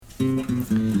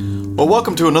Well,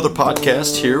 welcome to another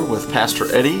podcast here with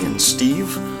Pastor Eddie and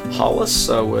Steve Hollis.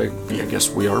 I guess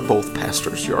we are both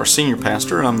pastors. You're our senior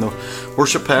pastor, and I'm the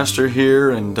worship pastor here.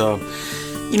 And,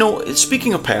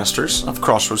 speaking of pastors of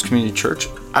Crossroads Community Church,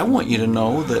 I want you to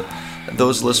know that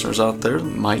those listeners out there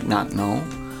might not know,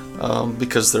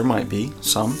 because there might be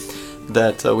some,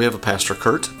 that we have a Pastor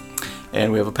Kurt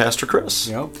and we have a Pastor Chris.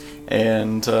 Yep.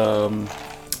 And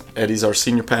Eddie's our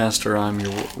senior pastor. I'm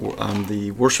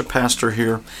the worship pastor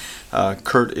here.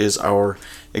 Kurt is our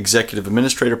executive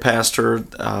administrator pastor.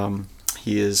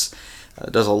 He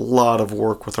does a lot of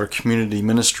work with our community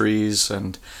ministries,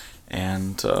 and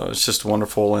it's just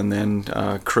wonderful. And then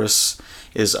Chris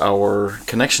is our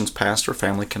connections pastor,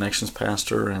 family connections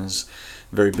pastor, and is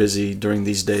very busy during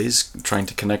these days trying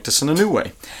to connect us in a new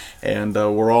way. And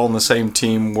we're all in the same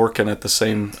team working at the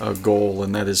same goal,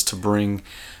 and that is to bring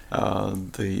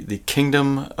the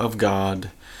kingdom of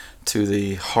God to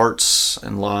the hearts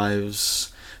and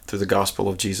lives through the gospel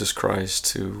of Jesus Christ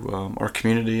to our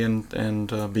community and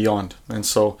beyond. And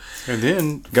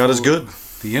then God is good.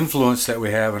 The influence that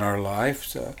we have in our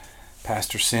lives,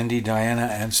 Pastor Cindy, Diana,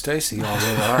 and Stacy all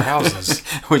live at our houses.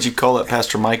 Would you call it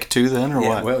Pastor Mike too then, or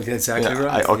what? Well, exactly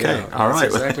right. All right.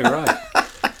 That's exactly right.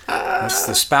 That's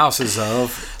the spouses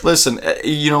of. Listen,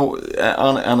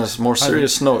 on a more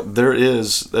serious note,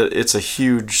 it's a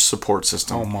huge support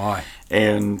system. Oh my!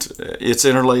 And it's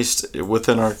interlaced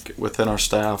within our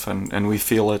staff, and we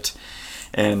feel it,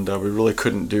 and we really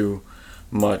couldn't do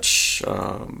much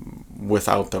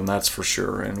without them. That's for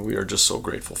sure, and we are just so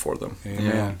grateful for them.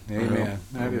 Amen. Amen.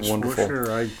 That is wonderful. For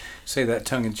sure. I say that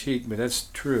tongue in cheek, but that's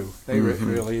true. It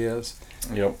really is.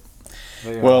 Yep.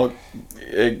 Well,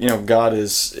 God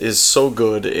is so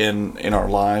good in our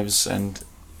lives, and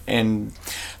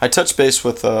I touched base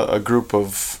with a group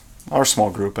of our small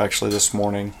group actually this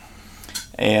morning,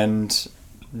 and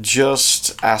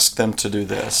just asked them to do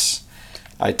this.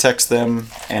 I text them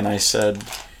and I said,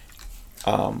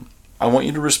 I want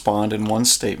you to respond in one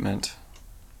statement,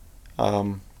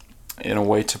 in a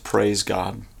way to praise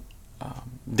God.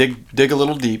 Dig a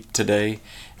little deep today,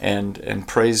 and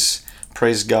praise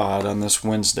God on this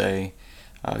Wednesday.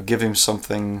 Give Him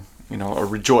something,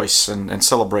 rejoice and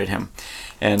celebrate Him.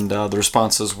 And the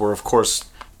responses were, of course,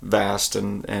 vast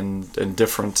and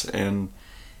different,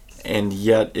 and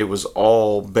yet it was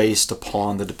all based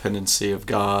upon the dependency of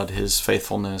God, His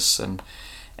faithfulness, and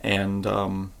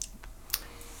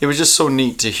it was just so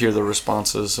neat to hear the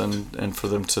responses and for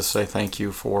them to say thank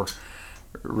you for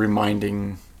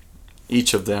reminding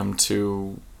each of them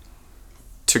to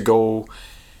go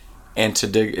and to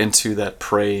dig into that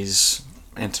praise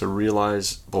and to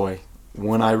realize, boy,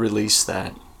 when I release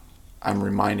that, I'm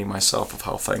reminding myself of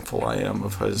how thankful I am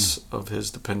of His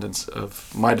dependence,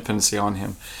 of my dependency on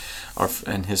Him,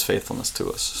 and His faithfulness to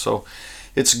us. So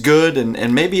it's good,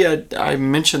 and maybe I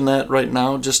mention that right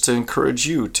now just to encourage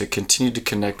you to continue to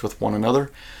connect with one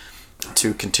another,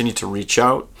 to continue to reach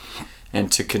out, and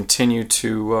to continue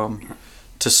to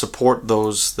support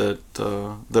those that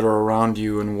are around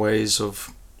you in ways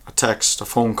of a text, a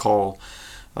phone call,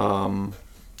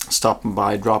 stopping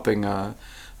by, dropping a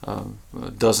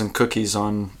dozen cookies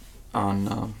on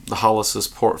the Hollis's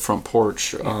front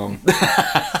porch, or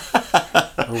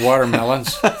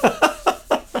watermelons.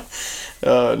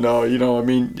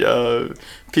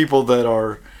 People that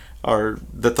are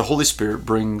that the Holy Spirit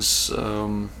brings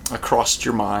across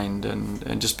your mind,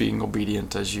 and just being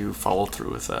obedient as you follow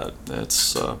through with that.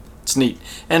 It's neat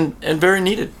and very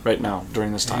needed right now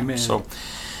during this time. Amen. So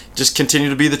just continue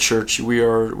to be the church. We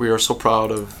are so proud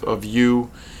of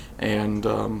you, and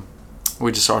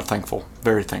we just are thankful,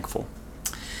 very thankful.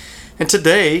 And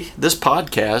today, this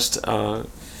podcast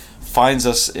finds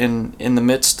us in the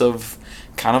midst of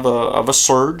kind of a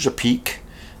surge, a peak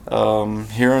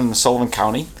here in Sullivan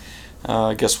County.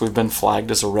 I guess we've been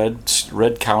flagged as a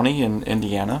red county in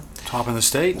Indiana. Top of the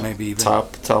state, maybe even.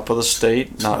 Top of the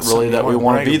state. Not really that we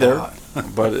want to be there,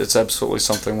 but it's absolutely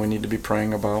something we need to be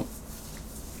praying about.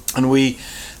 And we,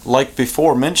 like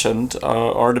before mentioned,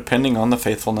 are depending on the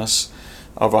faithfulness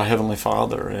of our Heavenly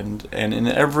Father, and in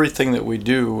everything that we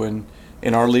do, and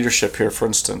in our leadership here, for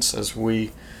instance, as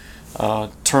we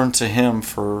turn to Him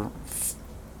for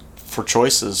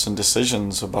choices and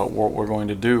decisions about what we're going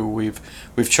to do. We've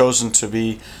chosen to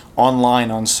be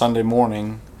online on Sunday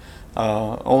morning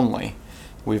only.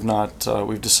 We've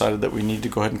decided that we need to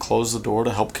go ahead and close the door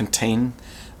to help contain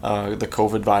the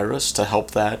COVID virus, to help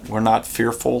that. We're not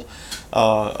fearful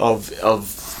of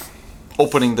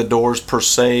opening the doors per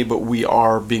se, but we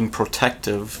are being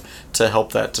protective to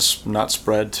help that to not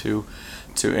spread to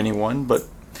anyone. But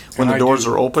when the doors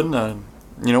are open,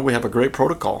 we have a great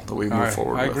protocol that we move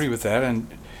forward with. I agree with that, and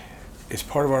it's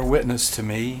part of our witness to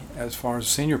me as far as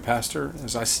senior pastor.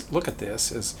 As I look at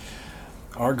this, is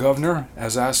our governor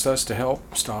has asked us to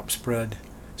help stop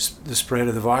the spread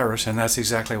of the virus, and that's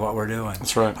exactly what we're doing.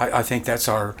 That's right. I think that's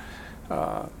our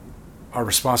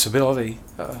responsibility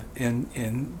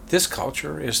in this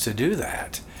culture is to do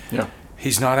that. Yeah.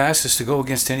 He's not asked us to go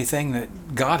against anything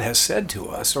that God has said to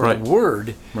us or Right. the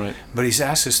Word, Right. but He's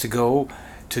asked us to go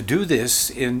to do this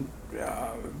in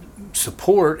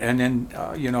support and in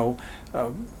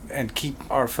and keep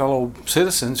our fellow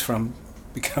citizens from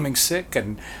becoming sick.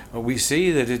 And we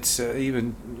see that it's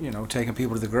even taking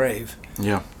people to the grave.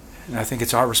 Yeah. And I think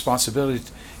it's our responsibility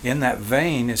in that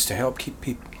vein is to help keep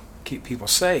people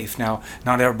safe. Now,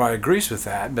 not everybody agrees with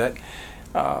that, but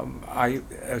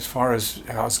as far as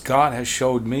how God has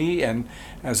showed me, and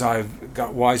as I've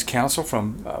got wise counsel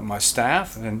from my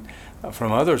staff and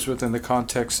from others within the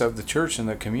context of the church and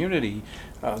the community,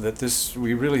 that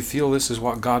we really feel this is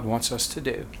what God wants us to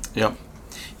do. Yep.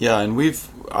 Yeah, and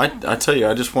I tell you,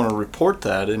 I just want to report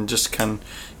that, and just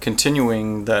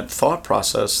continuing that thought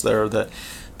process there, that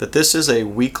this is a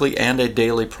weekly and a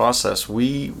daily process.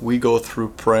 We go through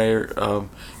prayer,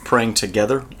 praying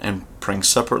together and praying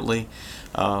separately,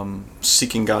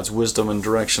 seeking God's wisdom and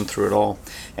direction through it all.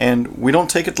 And we don't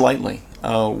take it lightly.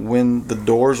 When the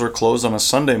doors are closed on a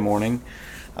Sunday morning,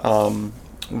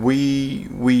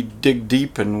 we dig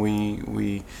deep, and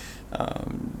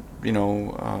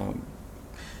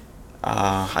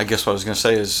I guess what I was going to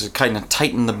say is kind of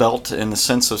tighten the belt, in the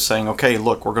sense of saying, okay,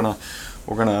 look, we're gonna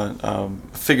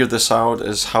figure this out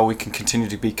as how we can continue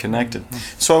to be connected.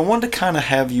 Mm-hmm. So I wanted to kind of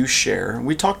have you share.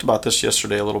 We talked about this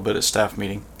yesterday a little bit at staff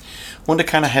meeting. I wanted to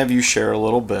kind of have you share a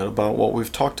little bit about what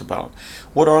we've talked about.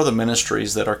 What are the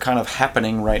ministries that are kind of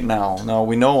happening right now? Now,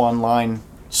 we know online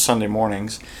Sunday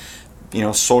mornings,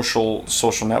 social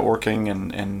networking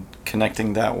and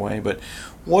connecting that way. But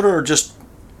what are just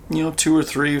 2 or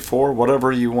 3, 4,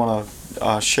 whatever you want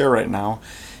to share right now,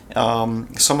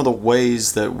 some of the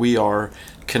ways that we are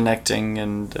connecting,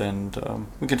 and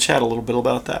we can chat a little bit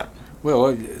about that.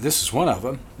 Well, this is one of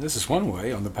them. This is one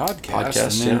way on the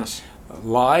podcast. And then, yes.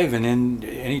 Live, and then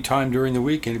any time during the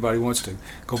week, anybody wants to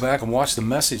go back and watch the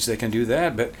message, they can do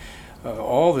that. But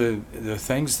all the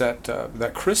things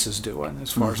that Chris is doing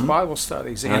as far as Bible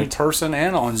studies, in person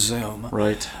and on Zoom.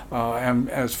 Right. And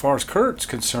as far as Kurt's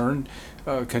concerned,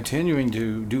 continuing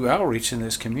to do outreach in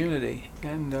this community.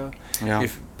 And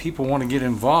if people want to get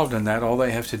involved in that, all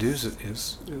they have to do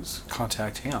is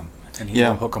contact him, and he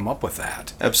will hook them up with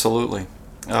that. Absolutely.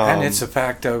 And it's a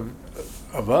fact of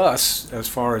us, as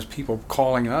far as people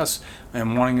calling us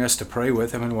and wanting us to pray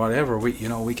with them and whatever, we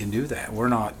can do that. We're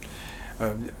not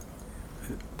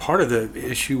part of the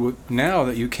issue now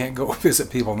that you can't go visit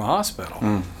people in the hospital.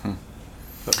 Mm-hmm.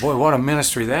 But boy, what a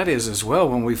ministry that is as well,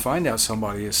 when we find out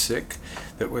somebody is sick,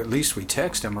 that at least we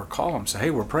text them or call them, say,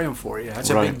 hey, we're praying for you. That's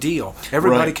a big deal.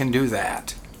 Everybody can do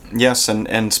that. Yes,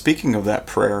 and speaking of that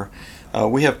prayer,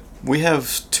 we have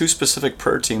 2 specific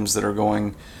prayer teams that are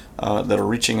going, that are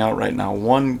reaching out right now.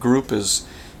 One group is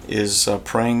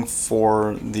praying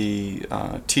for the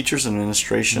teachers and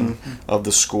administration of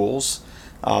the schools.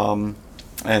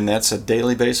 And that's a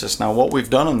daily basis. Now, what we've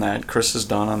done on that, Chris has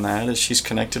done on that, is she's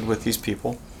connected with these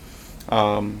people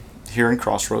here in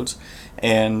Crossroads.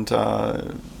 And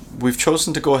we've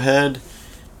chosen to go ahead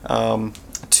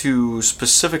to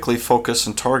specifically focus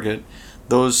and target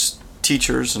those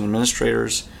teachers and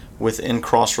administrators within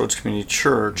Crossroads Community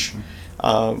Church.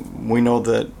 We know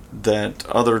that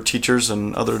other teachers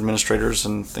and other administrators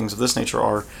and things of this nature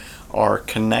are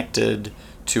connected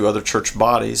to other church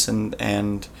bodies, and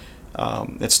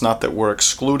it's not that we're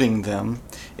excluding them.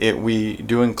 We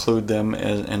do include them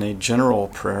in a general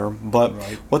prayer, but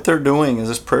what they're doing is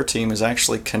this prayer team is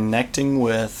actually connecting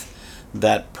with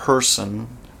that person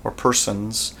or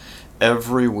persons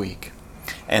every week,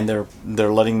 and they're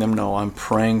letting them know, I'm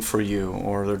praying for you,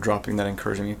 or they're dropping that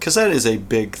encouragement, because that is a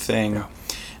big thing. Yeah.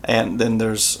 And then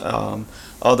there's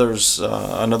others,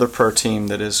 another prayer team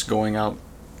that is going out.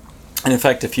 And in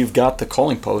fact, if you've got the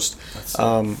calling post,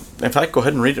 in fact, go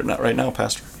ahead and read it right now,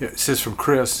 Pastor. Yeah, it says from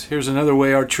Chris, here's another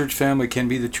way our church family can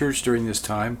be the church during this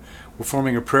time. We're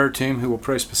forming a prayer team who will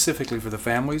pray specifically for the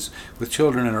families with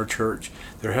children in our church,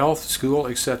 their health, school,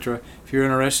 etc. If you're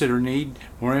interested or need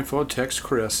more info, text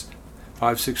Chris,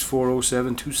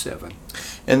 5640727.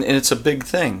 And it's a big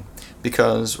thing,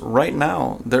 because right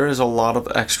now there is a lot of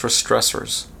extra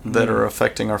stressors that are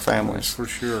affecting our families. Yes, for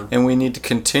sure. And we need to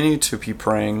continue to be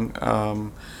praying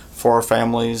for our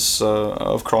families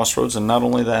of Crossroads, and not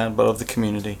only that, but of the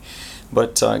community.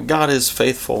 But God is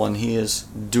faithful, and He is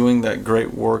doing that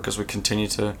great work as we continue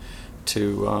to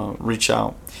reach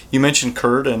out. You mentioned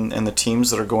Kurt and the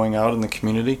teams that are going out in the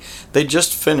community. They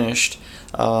just finished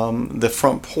the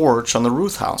front porch on the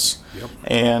Ruth House. Yep.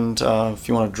 And if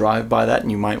you want to drive by that,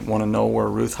 and you might want to know where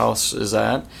Ruth House is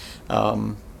at,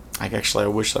 I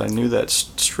wish that I knew that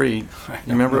street.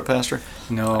 You remember it, Pastor?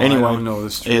 No, anyway, I don't know the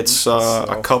street. It's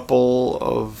a couple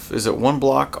of, is it one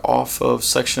block off of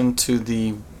Section to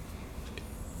the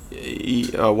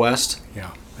west?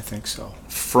 Yeah, I think so.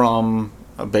 From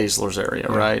Baszler's area,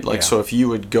 right? Like, so if you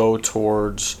would go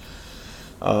towards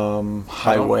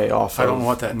highway off of... I don't know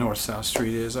what that north-south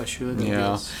street is. I should.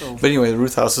 Yeah. But anyway, the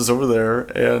Ruth House is over there,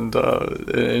 and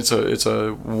it's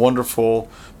a wonderful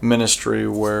ministry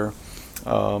where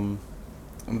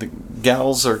the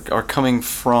gals are coming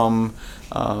from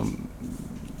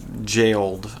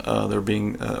jailed. They're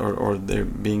being or they're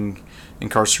being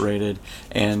incarcerated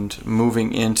and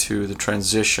moving into the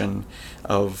transition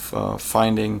of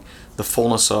finding the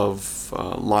fullness of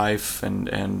life and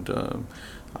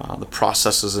the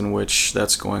processes in which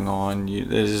that's going on.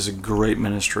 It is a great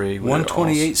ministry.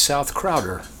 128 South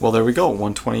Crowder. Well, there we go.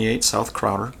 128 South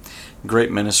Crowder.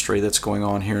 Great ministry that's going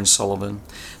on here in Sullivan.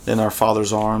 Then our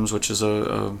Father's Arms, which is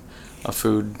a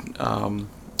food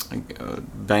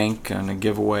bank and a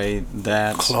giveaway.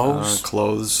 That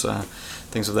clothes,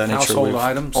 things of that nature. Household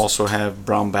items. Also have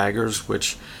brown baggers,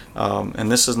 which,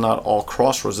 and this is not all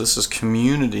Crossroads. This is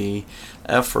community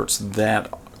efforts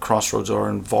that Crossroads are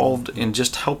involved in,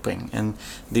 just helping, and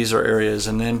these are areas.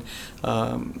 And then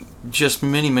just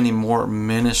many more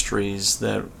ministries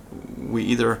that we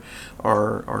either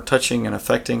are touching and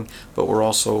affecting, but we're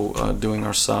also doing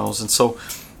ourselves. And so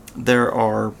there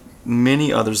are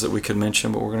many others that we could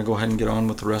mention, but we're going to go ahead and get on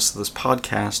with the rest of this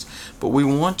podcast. But we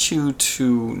want you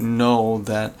to know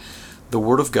that the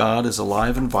Word of God is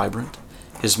alive and vibrant.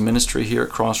 His ministry here at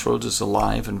Crossroads is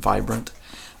alive and vibrant.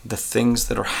 The things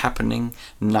that are happening,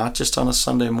 not just on a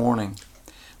Sunday morning,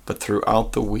 but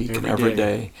throughout the week and every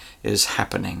day is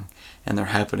happening. And they're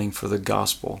happening for the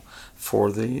gospel,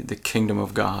 for the kingdom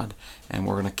of God. And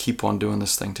we're going to keep on doing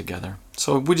this thing together.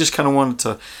 So we just kind of wanted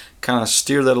to kind of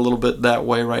steer that a little bit that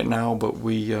way right now. But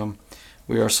we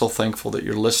are so thankful that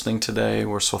you're listening today.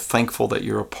 We're so thankful that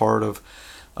you're a part of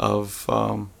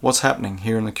what's happening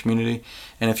here in the community.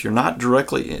 And if you're not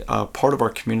directly part of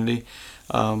our community,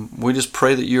 we just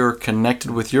pray that you're connected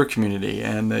with your community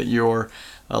and that you're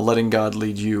letting God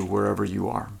lead you wherever you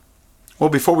are. Well,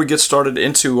 before we get started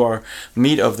into our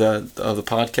meat of the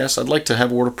podcast, I'd like to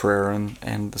have a word of prayer, and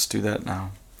let's do that now.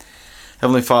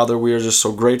 Heavenly Father, we are just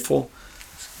so grateful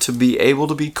to be able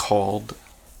to be called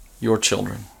your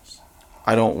children.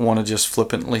 I don't want to just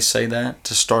flippantly say that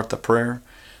to start the prayer,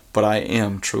 but I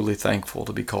am truly thankful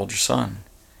to be called your son.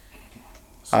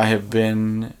 I have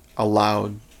been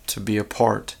allowed to be a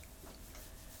part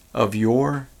of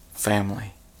your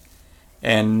family,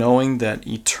 and knowing that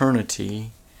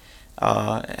eternity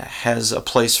has a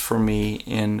place for me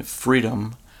in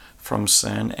freedom from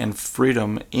sin and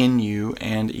freedom in you,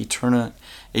 and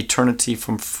eternity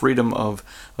from freedom of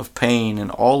pain,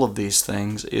 and all of these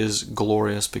things is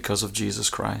glorious because of Jesus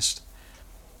Christ.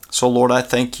 So Lord, I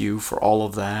thank you for all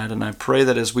of that, and I pray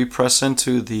that as we press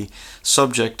into the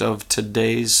subject of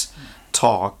today's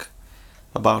talk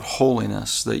about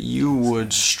holiness, that you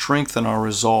would strengthen our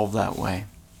resolve that way.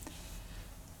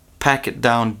 Pack it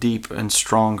down deep and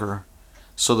stronger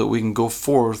so that we can go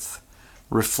forth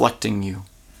reflecting you.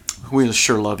 We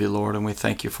sure love you, Lord, and we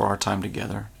thank you for our time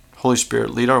together. Holy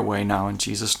Spirit, lead our way now. In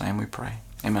Jesus' name we pray.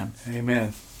 Amen.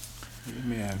 Amen.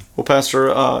 Amen. Well,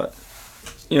 Pastor,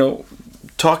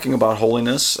 talking about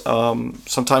holiness,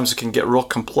 sometimes it can get real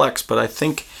complex, but I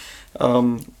think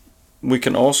we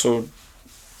can also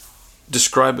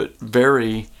describe it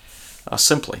very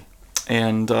simply.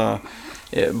 And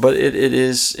but it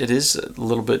is a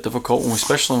little bit difficult,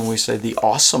 especially when we say the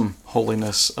awesome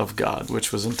holiness of God,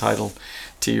 which was entitled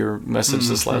to your message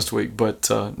this last week. But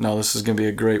no, this is going to be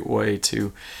a great way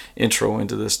to intro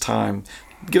into this time.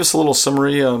 Give us a little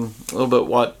summary, a little bit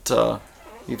what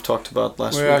you've talked about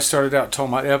last week. Well, I started out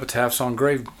talking about epitaphs on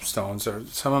gravestones.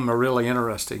 Some of them are really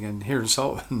interesting, and here in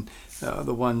Sullivan,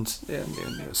 the ones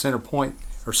in Center Point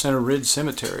or Center Ridge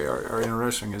Cemetery are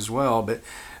interesting as well. But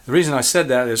the reason I said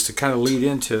that is to kind of lead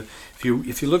into,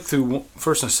 if you look through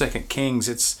 1st and 2nd Kings,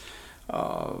 it's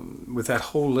with that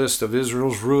whole list of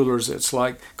Israel's rulers, it's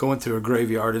like going through a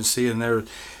graveyard and seeing there.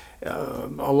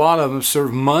 A lot of them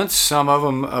served months, some of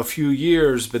them a few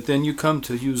years, but then you come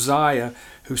to Uzziah,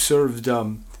 who served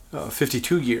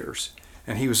 52 years,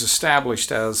 and he was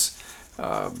established as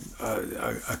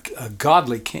a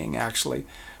godly king, actually.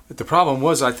 But the problem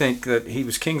was, I think, that he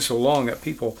was king so long that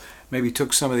people maybe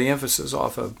took some of the emphasis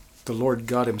off of the Lord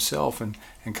God himself and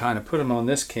kind of put him on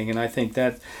this king. And I think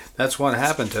that's what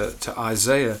happened to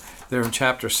Isaiah there in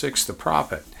chapter 6, the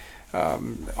prophet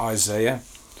Isaiah,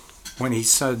 when he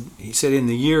said, in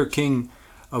the year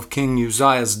of King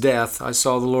Uzziah's death, I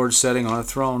saw the Lord sitting on a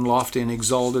throne, lofty and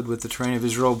exalted, with the train of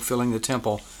his robe filling the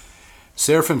temple.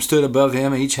 Seraphim stood above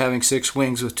him, each having 6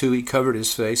 wings. With 2 he covered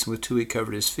his face, and with 2 he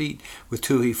covered his feet. With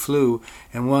 2 he flew,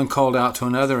 and one called out to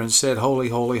another and said, Holy,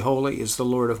 holy, holy is the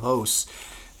Lord of hosts.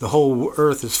 The whole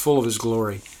earth is full of his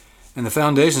glory. And the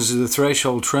foundations of the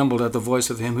threshold trembled at the voice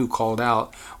of him who called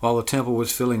out, while the temple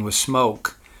was filling with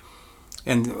smoke.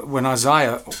 And when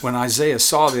Isaiah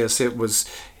saw this,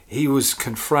 he was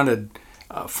confronted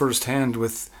firsthand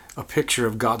with a picture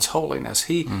of God's holiness.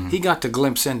 He got to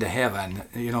glimpse into heaven.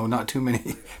 Not too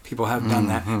many people have done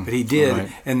that, but he did.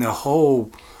 Right. And the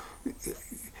whole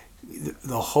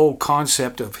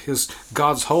concept of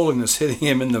God's holiness hitting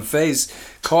him in the face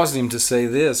caused him to say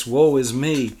this, Woe is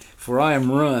me, for I am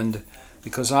ruined,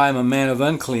 because I am a man of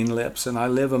unclean lips, and I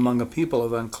live among a people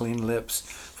of unclean lips.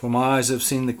 For my eyes have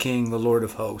seen the King, the Lord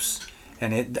of hosts.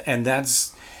 And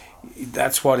that's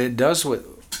what it does with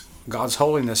God's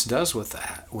holiness does with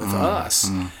us.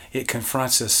 It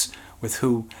confronts us with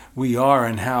who we are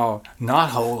and how not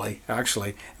holy,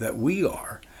 actually, that we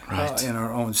are in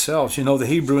our own selves. The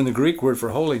Hebrew and the Greek word for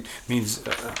holy means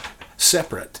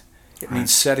separate. It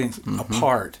means setting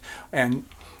apart. And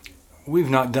we've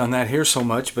not done that here so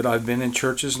much, but I've been in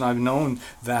churches and I've known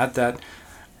that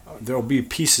there'll be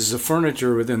pieces of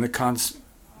furniture within the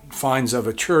confines of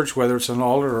a church, whether it's an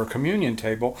altar or a communion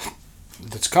table,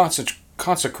 that's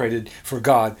consecrated for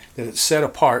God, that it's set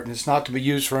apart, and it's not to be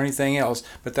used for anything else,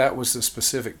 but that was the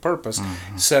specific purpose,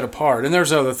 set apart. And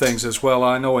there's other things as well.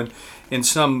 I know in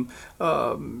some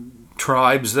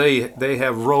tribes, they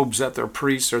have robes that their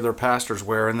priests or their pastors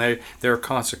wear, and they're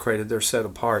consecrated, they're set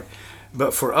apart.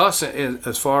 But for us,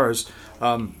 as far as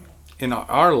in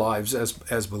our lives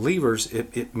as believers,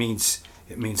 it means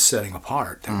setting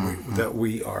apart, that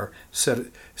we are set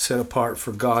apart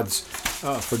for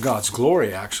God's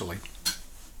glory, actually.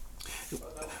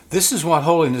 This is what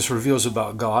holiness reveals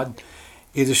about God.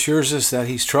 It assures us that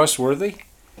He's trustworthy.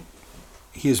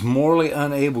 He is morally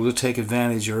unable to take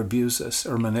advantage or abuse us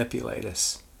or manipulate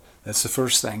us. That's the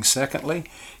first thing. Secondly,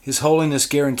 His holiness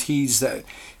guarantees that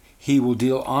He will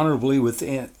deal honorably with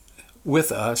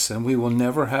us, and we will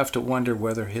never have to wonder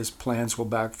whether His plans will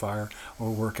backfire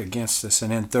or work against us.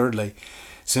 And then thirdly,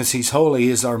 since He's holy, He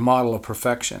is our model of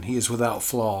perfection. He is without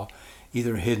flaw,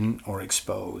 either hidden or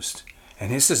exposed. And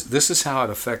this is how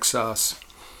it affects us.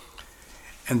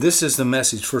 And this is the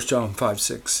message, 1 John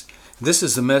 5:6. This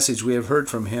is the message we have heard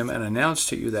from Him and announced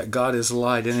to you, that God is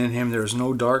light, and in Him there is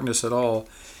no darkness at all.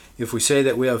 If we say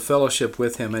that we have fellowship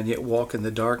with Him and yet walk in the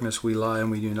darkness, we lie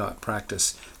and we do not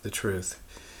practice the truth.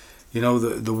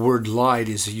 The word light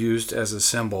is used as a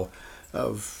symbol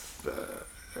of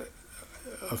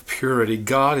purity.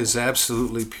 God is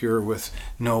absolutely pure with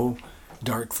no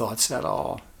dark thoughts at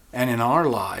all. And in our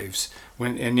lives,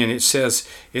 and then it says,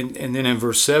 and then in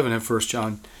verse 7 in 1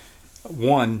 John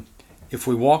 1, if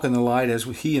we walk in the light as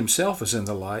He Himself is in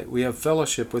the light, we have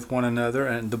fellowship with one another,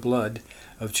 and the blood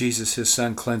of Jesus, His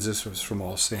Son, cleanses us from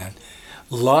all sin.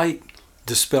 Light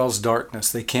dispels darkness.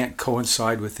 They can't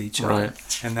coincide with each other.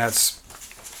 Right. And that's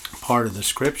part of the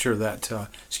scripture that,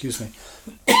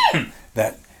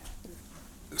 that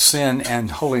sin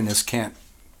and holiness can't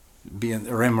be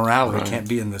or immorality can't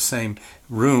be in the same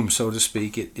room, so to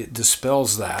speak. It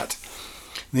dispels that.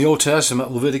 In the Old Testament,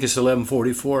 Leviticus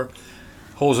 11:44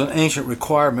 holds an ancient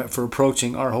requirement for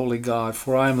approaching our holy God.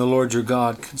 For I am the Lord your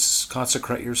God.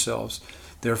 Consecrate yourselves,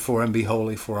 therefore, and be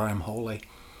holy, for I am holy.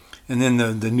 And then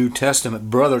the New Testament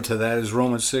brother to that is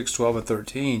Romans 6:12 and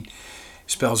 13.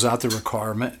 Spells out the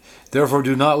requirement. Therefore,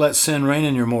 do not let sin reign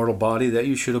in your mortal body, that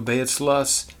you should obey its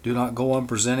lusts. Do not go on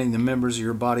presenting the members of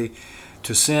your body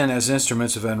to sin as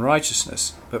instruments of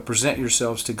unrighteousness, but present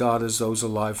yourselves to God as those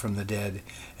alive from the dead,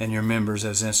 and your members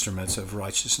as instruments of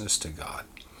righteousness to God.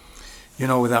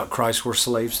 Without Christ, we're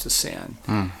slaves to sin.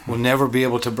 We'll never be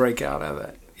able to break out of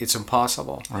it. It's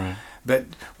impossible. Right. But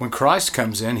when Christ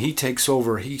comes in, He takes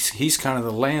over. He's kind of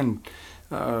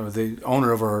the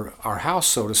owner of our house,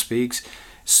 so to speak.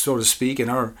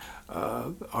 And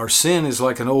our sin is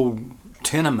like an old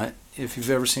tenement. If you've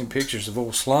ever seen pictures of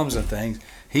old slums and things,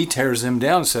 He tears them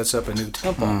down and sets up a new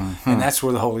temple. And that's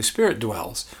where the Holy Spirit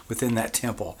dwells, within that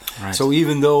temple. Right. So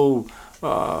even though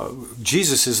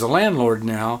Jesus is the landlord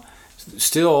now,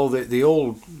 still the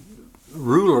old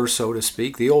ruler, so to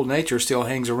speak, the old nature still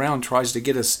hangs around, tries to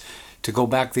get us to go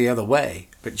back the other way.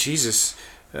 But Jesus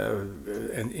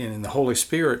and in the Holy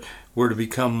Spirit, we're to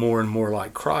become more and more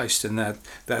like Christ, and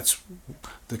that's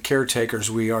the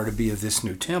caretakers we are to be of this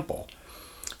new temple.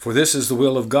 For this is the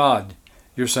will of God,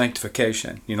 your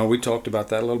sanctification. We talked about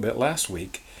that a little bit last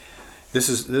week. This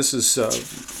is let's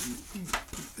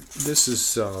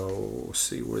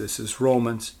see where this is,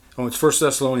 Romans. Oh, it's 1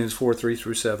 Thessalonians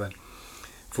 4:3-7.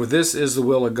 For this is the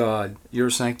will of God, your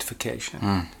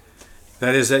sanctification.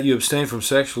 That is, that you abstain from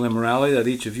sexual immorality, that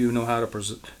each of you know how to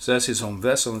possess his own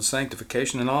vessel in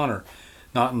sanctification and honor,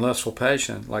 not in lustful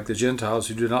passion, like the Gentiles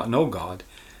who do not know God,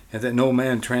 and that no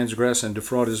man transgress and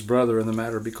defraud his brother in the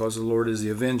matter, because the Lord is the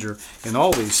avenger in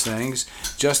all these things,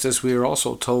 just as we are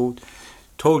also told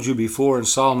you before and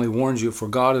solemnly warned you, for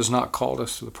God has not called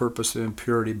us to the purpose of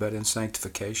impurity, but in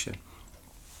sanctification.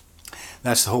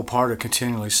 That's the whole part of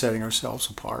continually setting ourselves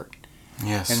apart.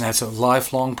 Yes. And that's a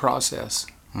lifelong process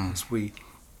as we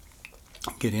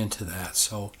get into that.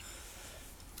 So,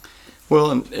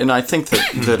 well, and I think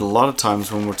that a lot of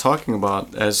times when we're talking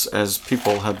about, as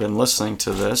people have been listening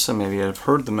to this and maybe have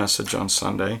heard the message on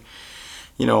Sunday,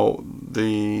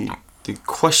 the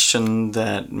question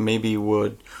that maybe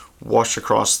would wash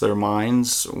across their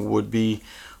minds would be,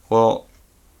 well,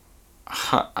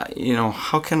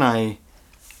 how can I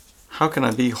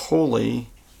be holy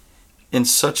in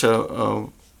such a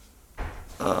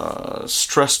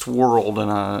stressed world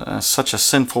and such a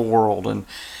sinful world, and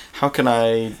how can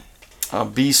I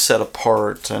be set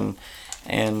apart, and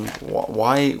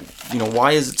why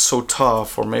is it so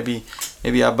tough? Or maybe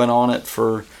I've been on it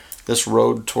for this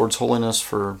road towards holiness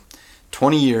for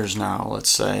 20 years now, let's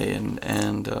say,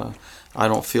 and I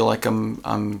don't feel like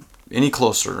I'm any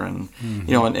closer, and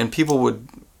and people would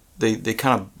they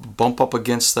kind of bump up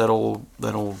against that old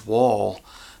wall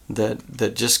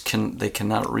that just they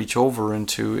cannot reach over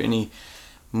into any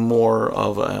more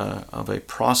of a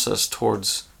process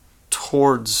towards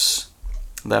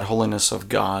that holiness of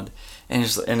God, and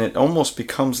it almost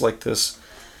becomes like this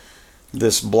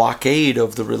blockade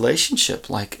of the relationship.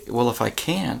 Like, well, if I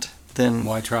can't, then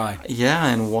why try? Yeah,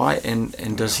 and why?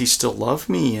 And does he still love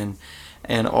me?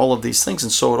 And all of these things,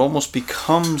 and so it almost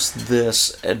becomes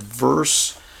this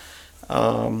adverse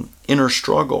inner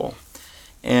struggle,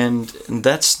 and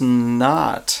that's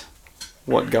not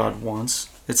what God wants.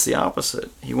 It's the opposite.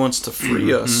 He wants to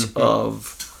free us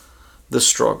of the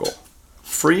struggle,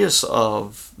 free us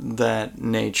of that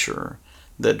nature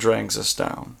that drags us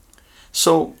down.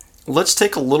 So let's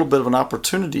take a little bit of an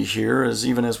opportunity here, as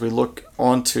we look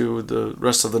onto the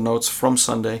rest of the notes from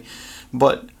Sunday,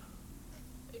 but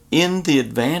in the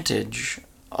advantage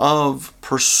of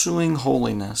pursuing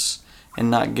holiness and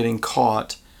not getting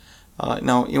caught.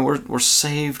 Now, we're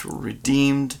saved, we're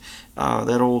redeemed.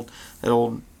 That old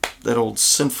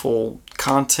sinful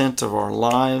content of our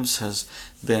lives has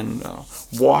been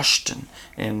washed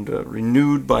and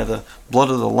renewed by the blood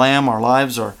of the Lamb. Our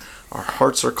lives our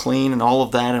hearts are clean and all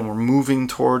of that, and we're moving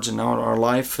towards, and now our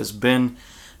life has been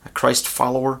a Christ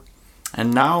follower.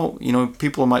 And now,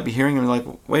 people might be hearing and like,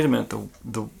 wait a minute,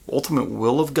 the ultimate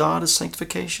will of God is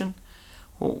sanctification?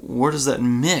 Well, where does that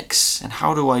mix? And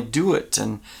how do I do it?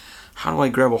 And how do I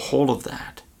grab a hold of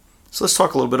that? So let's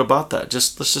talk a little bit about that.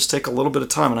 Let's just take a little bit of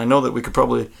time. And I know that we could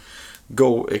probably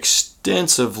go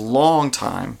extensive, long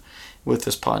time with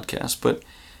this podcast, but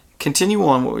continue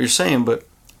on what you're saying, but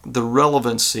the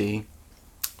relevancy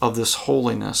of this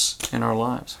holiness in our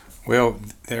lives. Well,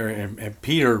 there, and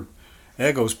Peter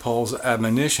echoes Paul's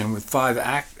admonition with 5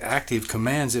 active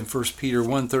commands in 1 Peter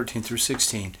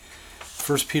 1:13-16.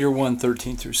 1 Peter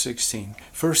 1:13-16.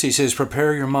 First, he says,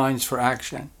 prepare your minds for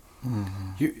action.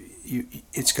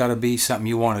 It's got to be something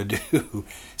you want to do.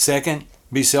 Second,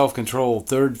 be self-controlled.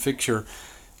 Third, fix your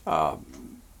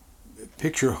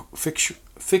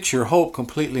hope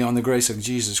completely on the grace of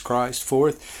Jesus Christ.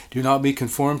 Fourth, do not be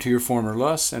conformed to your former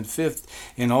lusts. And fifth,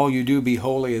 in all you do, be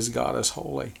holy as God is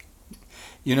holy.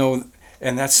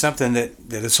 And that's something that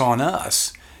it's on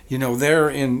us. There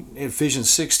in Ephesians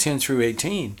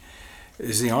 6:10-18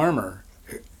 is the armor.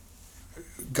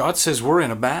 God says we're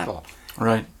in a battle.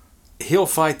 Right. He'll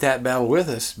fight that battle with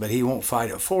us, but he won't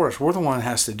fight it for us. We're the one that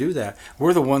has to do that.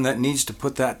 We're the one that needs to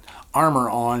put that armor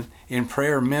on in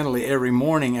prayer mentally every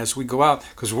morning as we go out,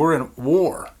 because we're in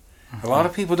war. A lot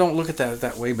of people don't look at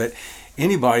that way, but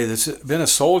anybody that's been a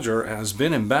soldier, has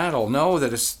been in battle, know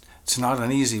that it's not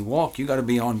an easy walk. You got to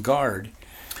be on guard.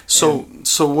 So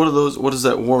what does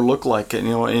that war look like?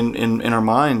 In our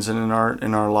minds and in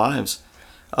our lives,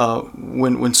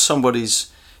 when somebody's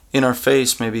in our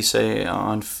face, maybe say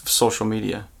on social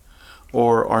media,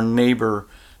 or our neighbor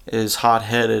is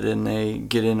hot-headed and they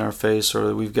get in our face,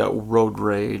 or we've got road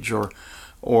rage, or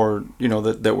or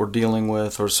that we're dealing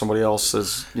with, or somebody else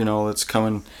is that's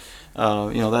coming.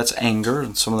 That's anger,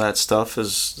 and some of that stuff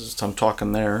is I'm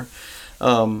talking there.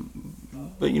 But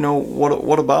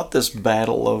what about this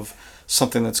battle of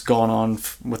something that's gone on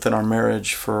within our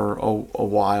marriage for a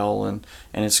while, and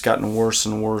it's gotten worse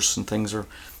and worse, and things are,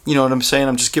 what I'm saying?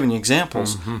 I'm just giving you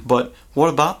examples. Mm-hmm. But what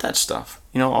about that stuff?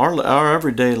 Our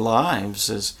everyday lives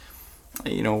is,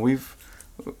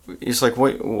 it's like,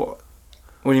 wait, what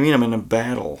do you mean I'm in a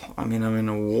battle? I mean, I'm in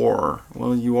a war.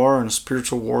 Well, you are in a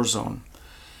spiritual war zone.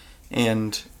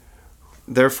 And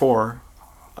therefore,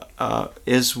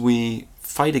 as we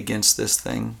fight against these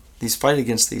things,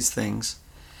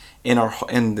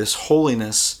 in this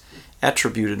holiness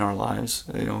attribute in our lives,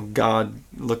 God,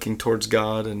 looking towards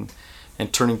God and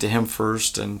turning to Him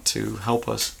first and to help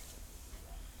us,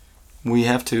 we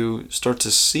have to start to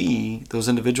see those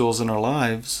individuals in our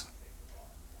lives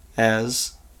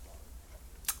as,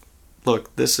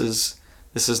 look, this is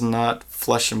not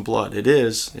flesh and blood.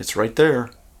 It's right there.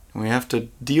 We have to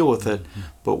deal with it. Mm-hmm.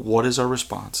 But what is our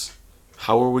response?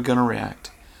 How are we going to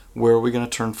react? Where are we going to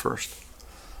turn first?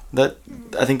 I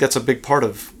think that's a big part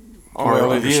of our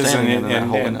understanding and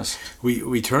holiness. And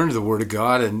we turn to the Word of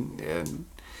God and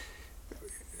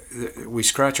we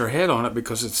scratch our head on it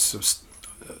because it's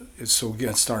so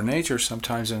against our nature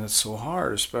sometimes, and it's so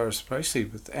hard, especially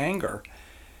with anger.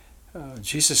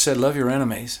 Jesus said, "Love your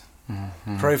enemies,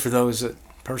 mm-hmm. Pray for those that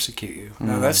persecute you."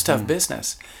 Now that's tough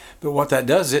business, but what that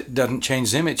does, it doesn't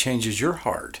change them; it changes your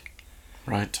heart.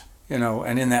 Right.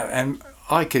 And in that, and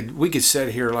we could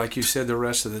sit here, like you said, the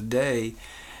rest of the day,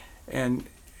 and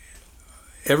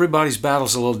everybody's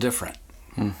battle's a little different.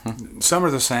 Mm-hmm. Some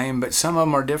are the same, but some of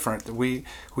them are different. We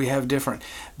have different,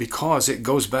 because it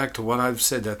goes back to what I've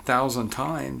said 1,000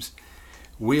 times.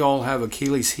 We all have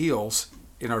Achilles' heels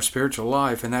in our spiritual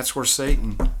life, and that's where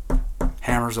Satan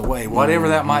hammers away. Whatever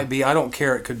that might be, I don't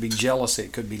care. It could be jealousy,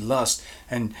 it could be lust,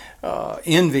 and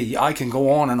envy. I can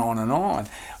go on and on and on.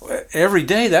 Every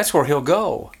day, that's where he'll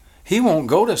go. He won't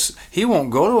go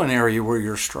to an area where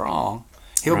you're strong.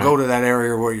 He'll go to that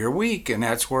area where you're weak, and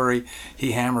that's where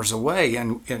he hammers away.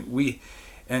 And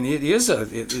it is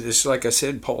like I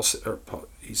said.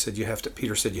 Peter said you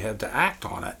have to act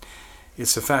on it.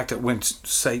 It's the fact that when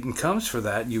Satan comes for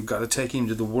that, you've got to take him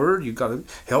to the Word. You've got to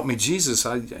help me, Jesus.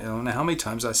 I don't know how many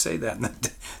times I say that in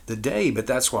the day, but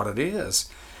that's what it is.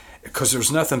 Because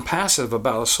there's nothing passive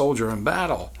about a soldier in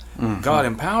battle. Mm-hmm. God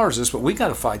empowers us, but we got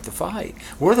to fight the fight.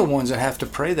 We're the ones that have to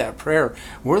pray that prayer.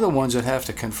 We're the ones that have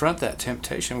to confront that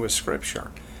temptation with Scripture.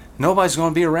 Nobody's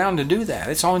going to be around to do that.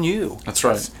 It's on you. That's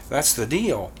right. That's the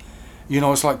deal.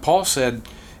 It's like Paul said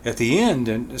at the end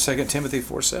in 2 Timothy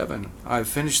 4:7, "I've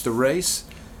finished the race.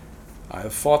 I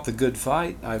have fought the good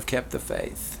fight. I've kept the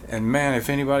faith." And man, if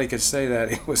anybody could say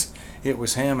that, it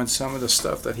was him and some of the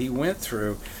stuff that he went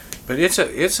through. But it's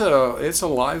a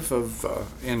life of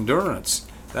endurance.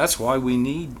 That's why we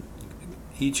need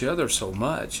each other so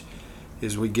much,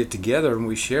 is we get together and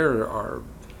we share our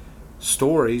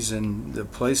stories and the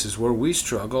places where we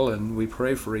struggle, and we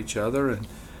pray for each other,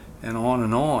 and on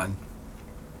and on.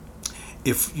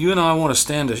 If you and I want to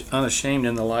stand unashamed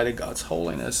in the light of God's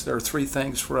holiness, there are 3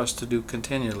 things for us to do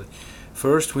continually.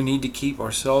 First, we need to keep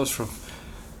ourselves from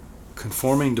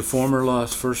conforming to former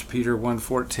lusts. 1 Peter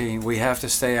 1:14. We have to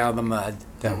stay out of the mud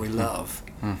that we love.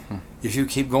 Mm-hmm. If you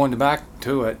keep going back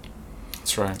to it,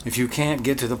 that's right. If you can't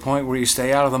get to the point where you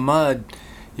stay out of the mud,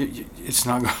 it's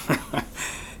not going.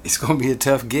 It's going to be a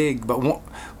tough gig. But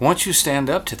once you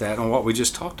stand up to that, and what we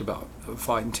just talked about,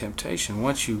 fighting temptation,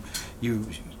 once you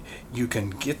can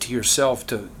get to yourself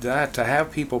to that, to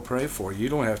have people pray for you. You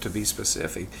don't have to be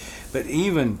specific, but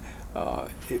even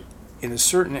in a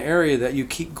certain area that you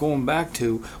keep going back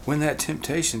to, when that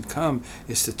temptation comes,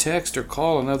 is to text or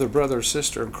call another brother or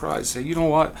sister in Christ. Say, you know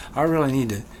what? I really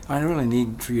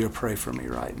need for you to pray for me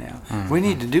right now. Mm-hmm. We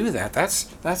need to do that.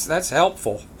 That's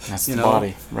helpful. That's the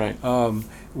body, right?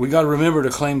 We got to remember to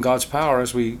claim God's power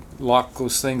as we lock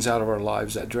those things out of our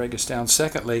lives that drag us down.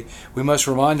 Secondly, we must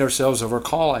remind ourselves of our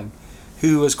calling.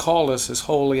 Who has called us is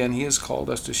holy, and He has called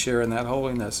us to share in that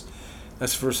holiness.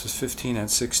 That's verses 15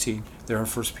 and 16 there in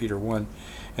 1 Peter 1.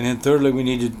 And then thirdly, we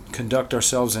need to conduct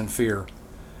ourselves in fear.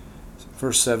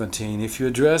 Verse 17, "If you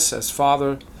address as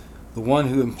Father the one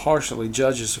who impartially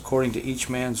judges according to each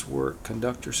man's work,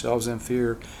 conduct yourselves in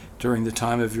fear during the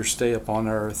time of your stay upon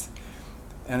earth."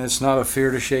 And it's not a fear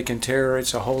to shake in terror,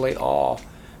 it's a holy awe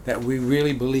that we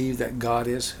really believe that God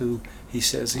is who He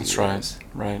says He is. That's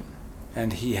right.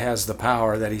 And He has the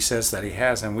power that He says that He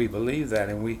has, and we believe that,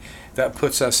 and that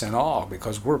puts us in awe,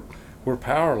 because we're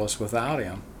powerless without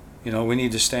Him. We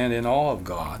need to stand in awe of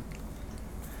God.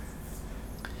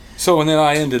 So, and then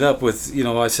I ended up with,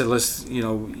 I said, let's,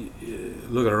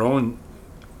 look at our own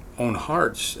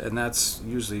hearts, and that's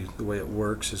usually the way it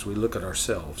works. Is we look at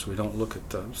ourselves. We don't look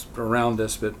at those around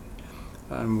us, but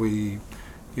we,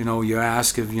 you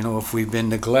ask if we've been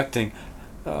neglecting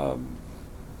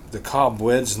the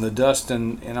cobwebs and the dust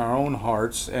in our own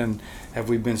hearts, and have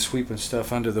we been sweeping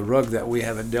stuff under the rug that we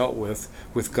haven't dealt with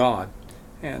God,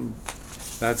 and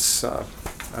that's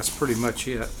pretty much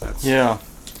it. Yeah.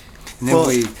 And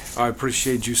then I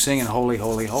appreciate you singing "Holy,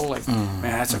 Holy, Holy." Man,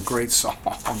 that's a great song.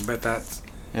 But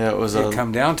it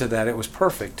come down to that. It was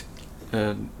perfect.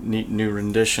 A neat new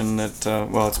rendition that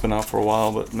it's been out for a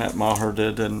while, but Matt Maher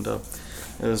did, and it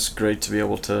was great to be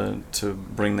able to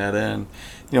bring that in.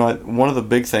 One of the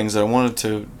big things that I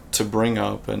wanted to bring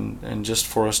up and just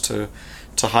for us to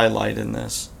highlight in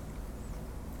this,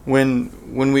 when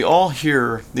we all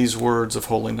hear these words of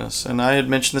holiness, and I had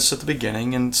mentioned this at the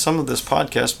beginning, and some of this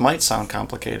podcast might sound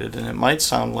complicated, and it might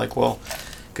sound like, well,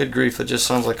 good grief, it just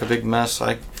sounds like a big mess.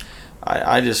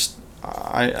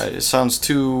 It sounds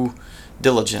too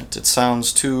diligent. It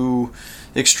sounds too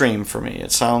extreme for me.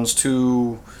 It sounds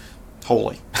too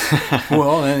holy.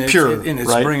 Well, and pure, it's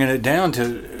right? Bringing it down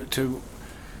to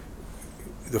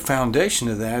the foundation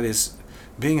of that is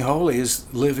being holy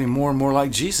is living more and more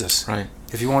like Jesus. Right.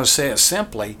 If you want to say it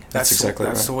simply, that's exactly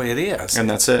right. The way it is. And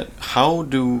that's it. How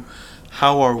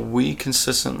are we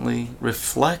consistently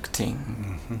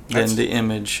reflecting then the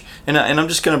image? And I'm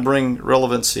just going to bring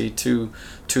relevancy to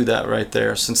that right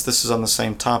there, since this is on the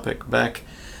same topic. Back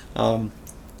on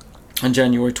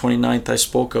January 29th, I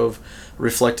spoke of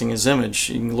reflecting His image.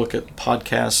 You can look at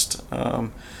podcast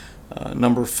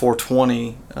number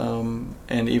 420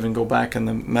 and even go back in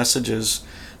the messages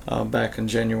back on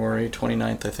January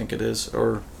 29th, I think it is,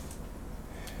 or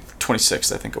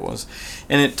 26th, I think it was.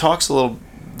 And it talks a little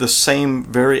the same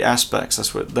very aspects.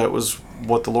 That was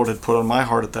what the Lord had put on my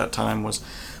heart at that time was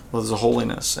the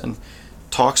holiness, and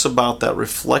talks about that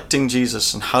reflecting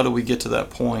Jesus, and how do we get to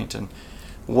that point, and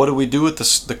what do we do with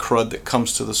the crud that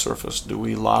comes to the surface? Do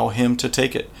we allow Him to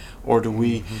take it, or do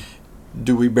we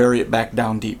bury it back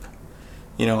down deep?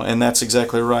 And that's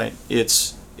exactly right.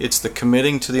 It's the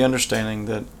committing to the understanding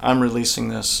that I'm releasing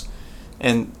this,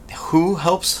 and who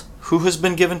helps? Who has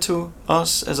been given to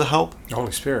us as a help? The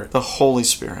Holy Spirit. The Holy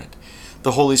Spirit.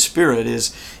 The Holy Spirit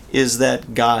is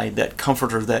that guide, that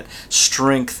comforter, that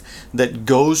strength that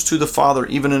goes to the Father,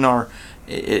 even in our,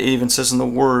 it even says in the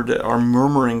Word, our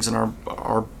murmurings and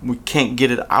our we can't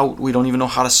get it out. We don't even know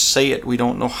how to say it. We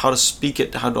don't know how to speak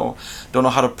it. Don't know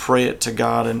how to pray it to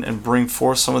God and bring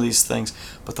forth some of these things.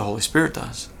 But the Holy Spirit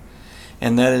does.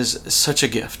 And that is such a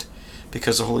gift,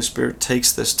 because the Holy Spirit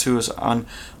takes this to us on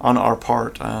our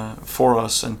part for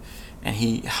us, and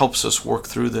He helps us work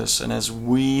through this. And as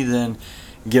we then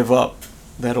give up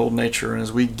that old nature, and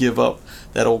as we give up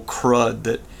that old crud,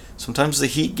 that sometimes the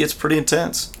heat gets pretty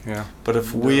intense. Yeah. But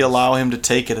if we allow Him to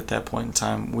take it at that point in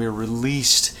time, we're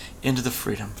released into the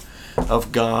freedom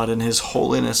of God and His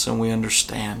holiness, and we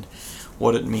understand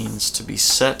what it means to be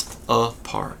set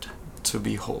apart, to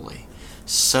be holy,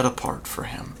 set apart for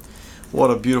Him.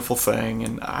 What a beautiful thing.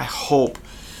 And I hope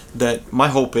that,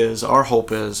 our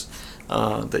hope is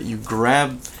that you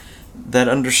grab that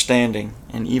understanding,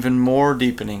 and even more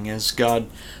deepening as God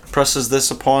presses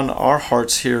this upon our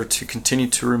hearts here, to continue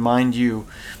to remind you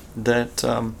that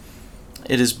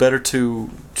it is better to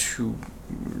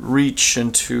reach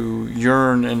and to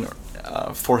yearn and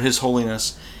for His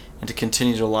holiness, and to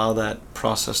continue to allow that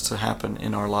process to happen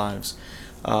in our lives,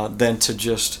 than to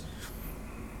just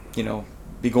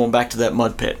be going back to that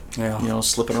mud pit,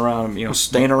 slipping around,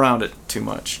 staying around it too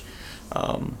much.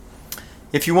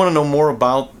 If you want to know more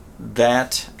about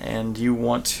that, and you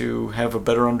want to have a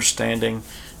better understanding,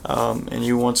 and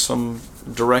you want some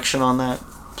direction on that,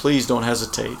 please don't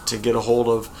hesitate to get a hold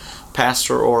of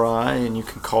Pastor or I, and you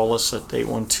can call us at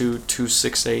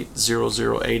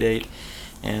 812-268-0088,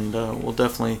 and we'll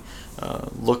definitely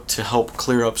look to help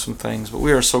clear up some things. But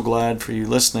we are so glad for you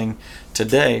listening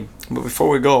today. But before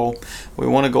we go, we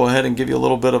want to go ahead and give you a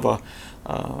little bit of a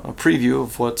preview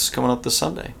of what's coming up this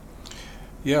Sunday.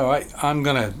 Yeah, I'm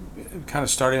going to kind of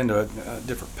start into a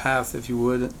different path, if you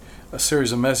would, a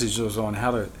series of messages on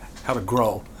how to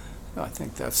grow. I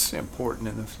think that's important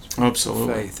in the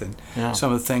faith, and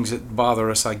some of the things that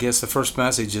bother us. I guess the first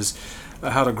message is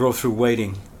how to grow through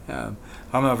waiting. I'm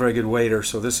not a very good waiter,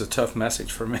 so this is a tough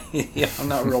message for me. I'm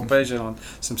not real patient on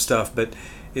some stuff, but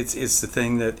it's the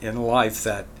thing that in life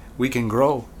that we can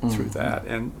grow through that.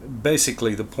 And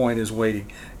basically the point is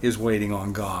waiting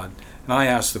on God. And I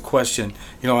ask the question,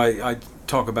 I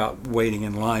talk about waiting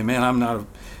in line. Man, I'm not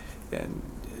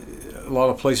a lot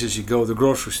of places you go, the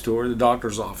grocery store, the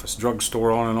doctor's office,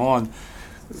 drugstore, on and on.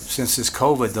 Since this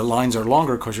COVID, the lines are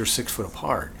longer because you're 6 foot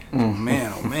apart.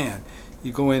 Man, oh man.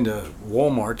 You go into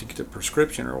Walmart to get a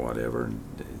prescription or whatever, and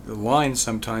the line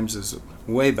sometimes is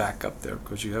way back up there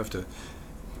because you have to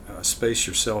space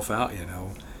yourself out, you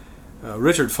know.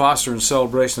 Richard Foster in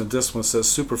Celebration of Discipline says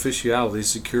superficiality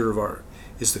is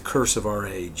the curse of our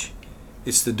age.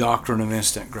 It's the doctrine of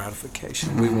instant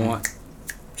gratification. We want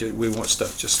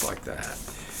stuff just like that.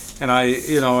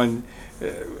 And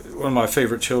one of my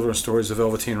favorite children's stories, The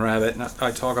Velveteen Rabbit, and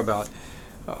I talk about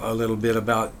a little bit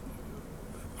about,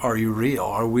 are you real?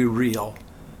 Are we real?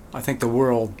 I think the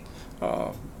world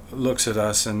looks at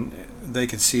us and they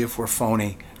can see if we're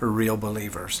phony or real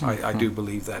believers. I do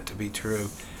believe that to be true.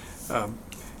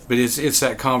 But it's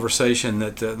that conversation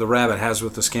that the rabbit has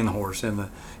with the skin horse in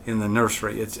the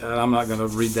nursery. I'm not going to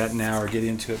read that now or get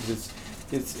into it, but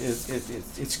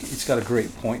it's got a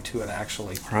great point to it,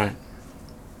 actually. Right.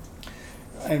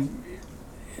 And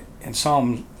in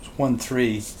Psalm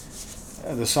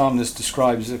 1:3, the psalmist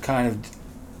describes a kind of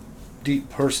deep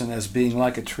person as being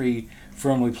like a tree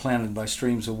firmly planted by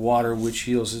streams of water, which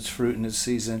yields its fruit in its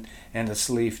season, and its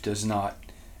leaf does not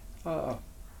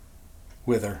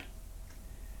wither.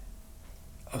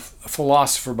 A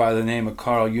philosopher by the name of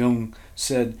Carl Jung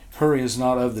said, "Hurry is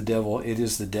not of the devil, it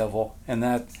is the devil." And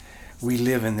that we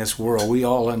live in this world. We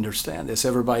all understand this.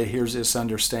 Everybody hears this,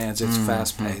 understands it's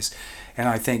fast-paced. And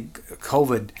I think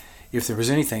COVID, if there was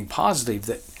anything positive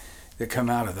that come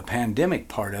out of the pandemic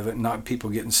part of it, not people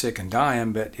getting sick and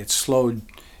dying, but it slowed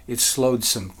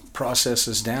some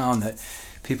processes down, that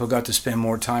people got to spend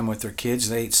more time with their kids.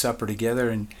 They ate supper together,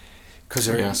 and because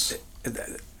Yes.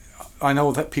 I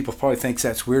know that people probably think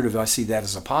that's weird if I see that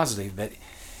as a positive, but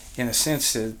in a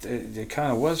sense it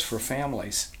kind of was for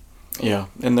families. Yeah,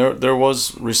 and there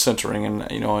was recentering,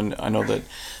 and I know that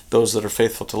those that are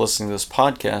faithful to listening to this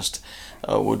podcast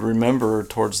would remember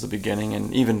towards the beginning,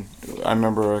 and even I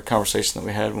remember a conversation that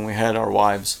we had when we had our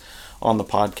wives on the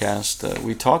podcast.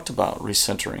 We talked about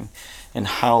recentering and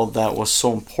how that was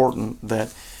so important,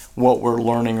 that what we're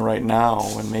learning right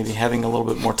now, and maybe having a little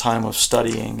bit more time of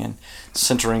studying and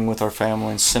centering with our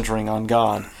family and centering on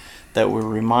God, that we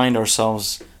remind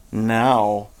ourselves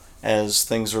now, as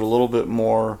things are a little bit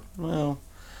more,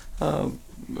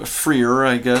 freer,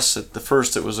 I guess. At the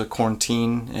first it was a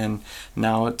quarantine, and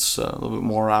now it's a little bit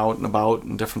more out and about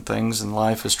and different things, and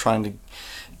life is trying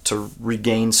to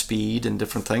regain speed and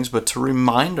different things, but to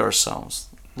remind ourselves,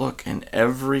 look, in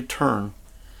every turn,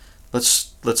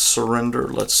 let's surrender,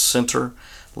 let's center,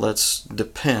 let's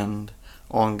depend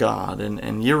on God.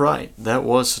 And you're right, that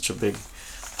was such a big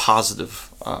positive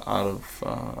out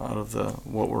of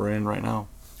what we're in right now.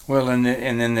 Well, and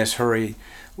in this hurry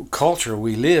culture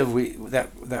we live,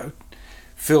 that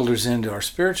filters into our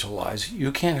spiritual lives.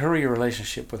 You can't hurry your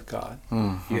relationship with God.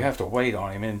 Mm-hmm. You have to wait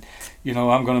on Him. And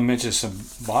I'm going to mention some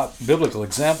biblical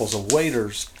examples of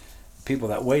waiters, people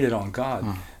that waited on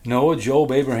God. Noah,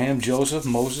 Job, Abraham, Joseph,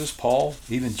 Moses, Paul,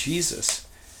 even Jesus.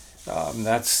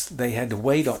 They had to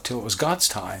wait until it was God's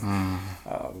time.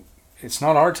 It's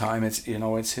not our time. It's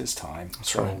His time.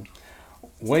 That's right.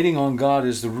 Waiting on God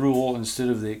is the rule instead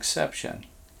of the exception.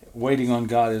 Waiting on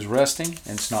God is resting,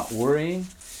 and it's not worrying.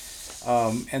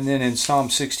 And then in Psalm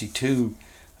 62,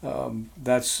 I'm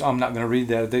not going to read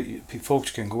that.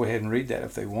 Folks can go ahead and read that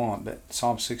if they want. But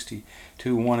Psalm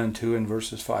 62, 1 and 2, and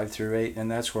verses 5 through 8, and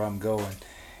that's where I'm going.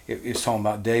 It's talking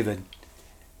about David.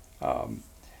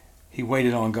 He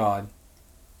waited on God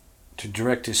to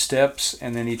direct his steps,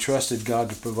 and then he trusted God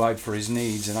to provide for his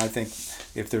needs. And I think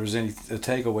if there was a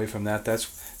takeaway from that,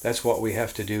 that's what we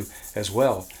have to do as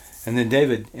well. And then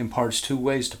David imparts 2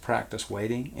 ways to practice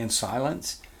waiting: in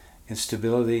silence, in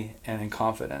stability, and in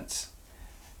confidence.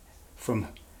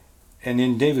 And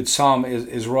in David's psalm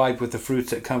is ripe with the fruits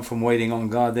that come from waiting on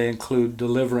God. They include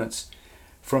deliverance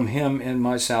from Him in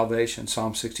my salvation,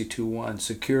 Psalm 62:1.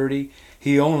 Security,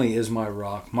 He only is my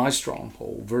rock, my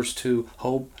stronghold. Verse 2,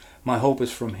 hope, my hope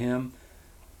is from Him.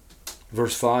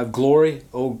 Verse 5, glory,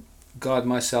 O God,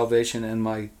 my salvation and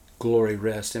my glory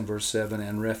rest, in verse 7,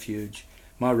 and refuge.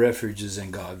 My refuge is in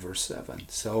God, verse 7.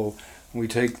 So when we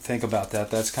think about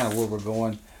that, that's kind of where we're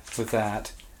going with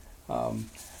that.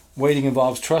 Waiting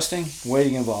involves trusting,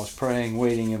 waiting involves praying,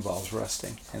 waiting involves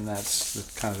resting, and that's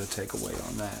kind of the takeaway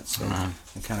on that. So I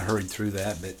kind of hurried through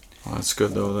that, but that's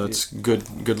good though. That's good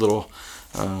little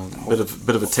bit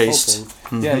of a taste.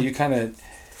 Mm-hmm. Yeah, you kind of.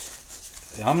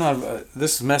 I'm not.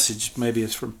 This message maybe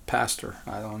is for pastor.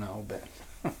 I don't know, but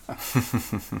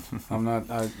I'm not.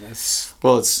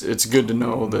 Well, it's good to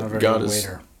know that God is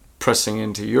pressing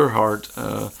into your heart,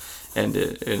 and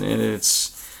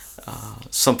it's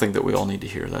something that we all need to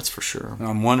hear, that's for sure.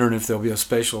 I'm wondering if there'll be a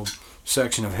special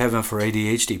section of heaven for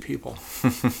ADHD people.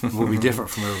 We'll be different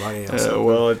from everybody else.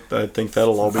 Well, I think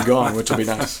that'll all be gone, which will be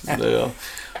nice.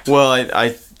 Well, I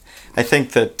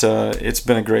think that it's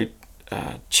been a great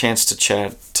chance to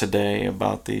chat today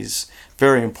about these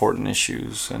very important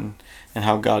issues and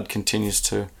how God continues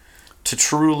to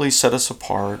truly set us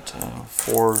apart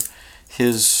for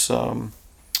His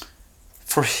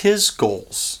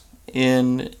goals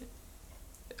in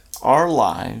our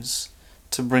lives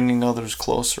to bringing others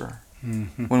closer.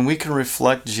 Mm-hmm. When we can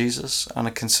reflect Jesus on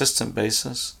a consistent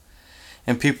basis,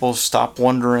 and people stop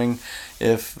wondering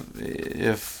if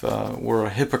we're a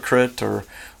hypocrite or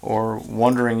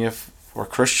wondering if we're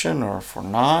Christian or if we're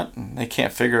not, and they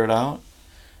can't figure it out,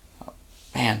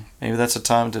 man, maybe that's a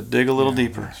time to dig a little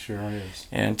deeper. Sure is.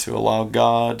 And to allow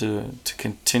God to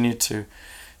continue to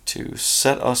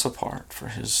set us apart for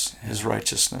His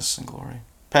righteousness and glory.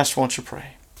 Pastor, won't you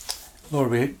pray? Lord,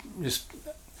 we just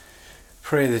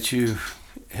pray that you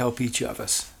help each of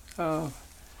us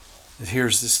that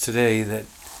hears this today, that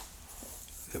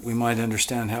we might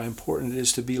understand how important it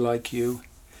is to be like you.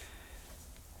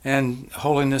 And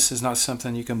holiness is not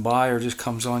something you can buy or just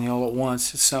comes on you all at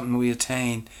once. It's something we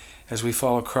attain as we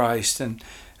follow Christ and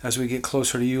as we get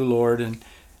closer to you, Lord, and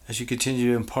as you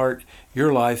continue to impart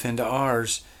your life into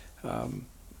ours.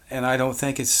 And I don't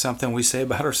think it's something we say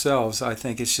about ourselves. I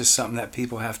think it's just something that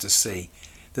people have to see,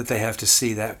 that they have to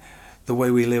see that the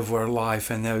way we live our life,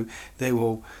 and they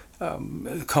will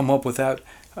come up with that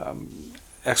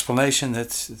explanation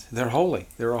that they're holy.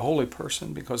 They're a holy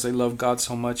person because they love God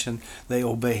so much and they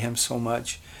obey Him so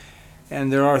much.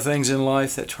 And there are things in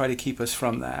life that try to keep us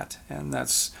from that. And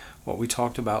that's what we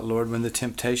talked about, Lord, when the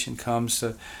temptation comes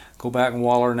to go back and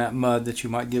waller in that mud, that you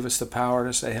might give us the power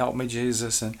to say, help me,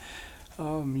 Jesus, and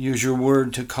use your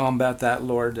word to combat that,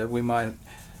 Lord, that we might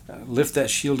lift that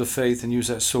shield of faith and use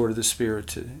that sword of the Spirit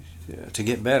to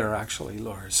get better, actually,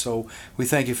 Lord. So we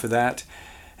thank you for that.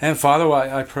 And Father,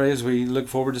 I pray as we look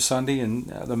forward to Sunday and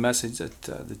the message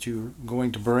that you're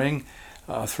going to bring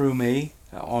through me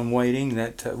on waiting,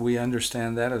 that we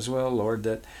understand that as well, Lord,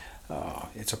 that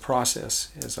it's a process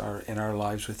in our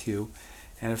lives with you.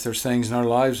 And if there's things in our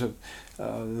lives that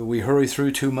we hurry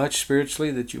through too much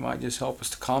spiritually, that you might just help us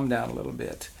to calm down a little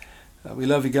bit. We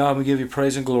love you, God. We give you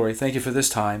praise and glory. Thank you for this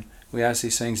time. We ask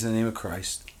these things in the name of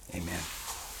Christ. Amen.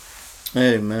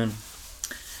 Amen.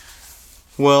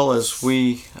 Well, as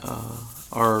we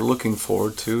are looking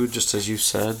forward to, just as you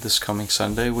said, this coming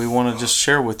Sunday, we want to just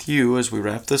share with you as we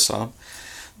wrap this up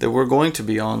that we're going to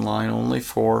be online only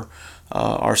for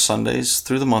our Sundays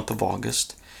through the month of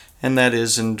August, and that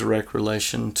is in direct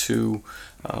relation to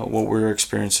what we're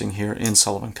experiencing here in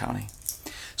Sullivan County.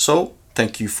 So,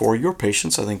 thank you for your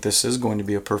patience. I think this is going to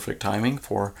be a perfect timing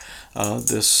for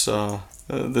this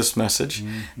message,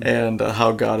 mm-hmm. and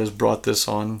how God has brought this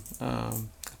on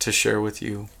to share with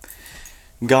you.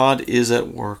 God is at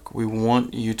work. We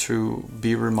want you to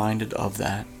be reminded of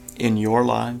that in your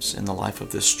lives, in the life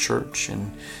of this church,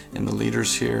 and in the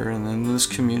leaders here, and in this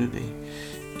community,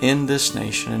 in this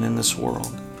nation, and in this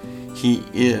world. He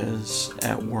is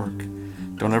at work.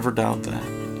 Don't ever doubt that.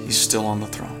 He's still on the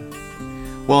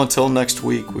throne. Well, until next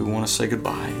week, we want to say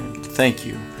goodbye and thank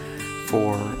you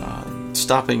for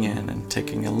stopping in and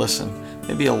taking a listen,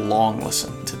 maybe a long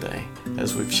listen today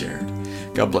as we've shared.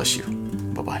 God bless you.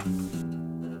 Bye-bye.